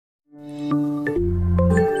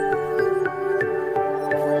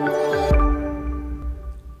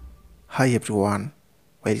Hi everyone,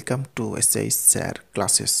 welcome to share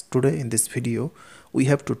classes. Today in this video we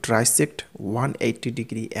have to trisect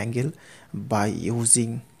 180-degree angle by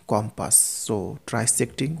using compass. So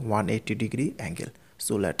trisecting 180-degree angle.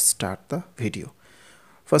 So let's start the video.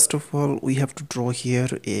 First of all, we have to draw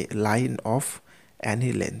here a line of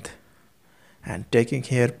any length and taking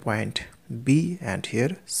here point B and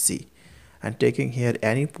here C and taking here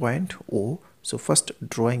any point O. So first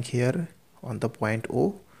drawing here on the point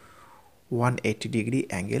O 180-degree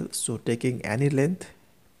angle. So taking any length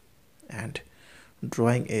and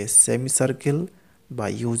drawing a semicircle by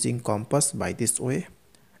using compass by this way,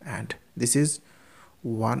 and this is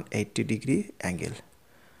 180-degree angle.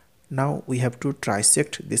 Now we have to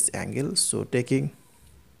trisect this angle. So taking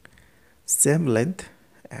same length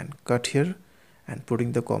and cut here and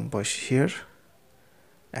putting the compass here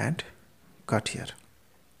and cut here.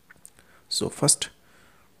 So first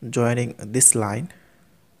joining this line,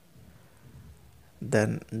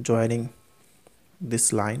 then joining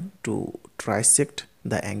this line to trisect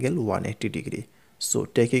the angle 180-degree. So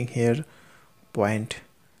taking here point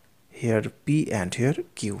here P and here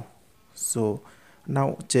Q. So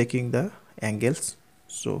now checking the angles.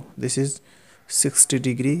 So this is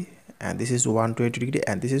 60-degree and this is 120-degree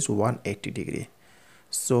and this is 180-degree.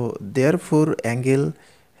 So therefore angle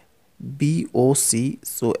BOC,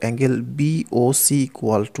 so angle BOC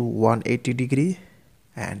equal to 180-degree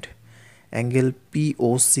and angle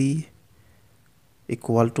POC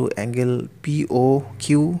equal to angle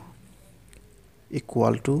POQ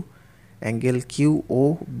equal to angle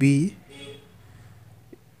QOB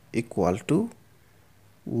equal to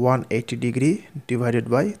 180-degree divided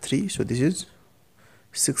by 3. So this is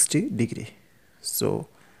 60-degree. So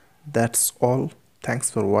that's all. Thanks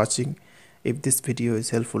for watching. If this video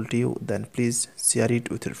is helpful to you, then please share it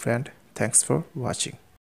with your friend. Thanks for watching.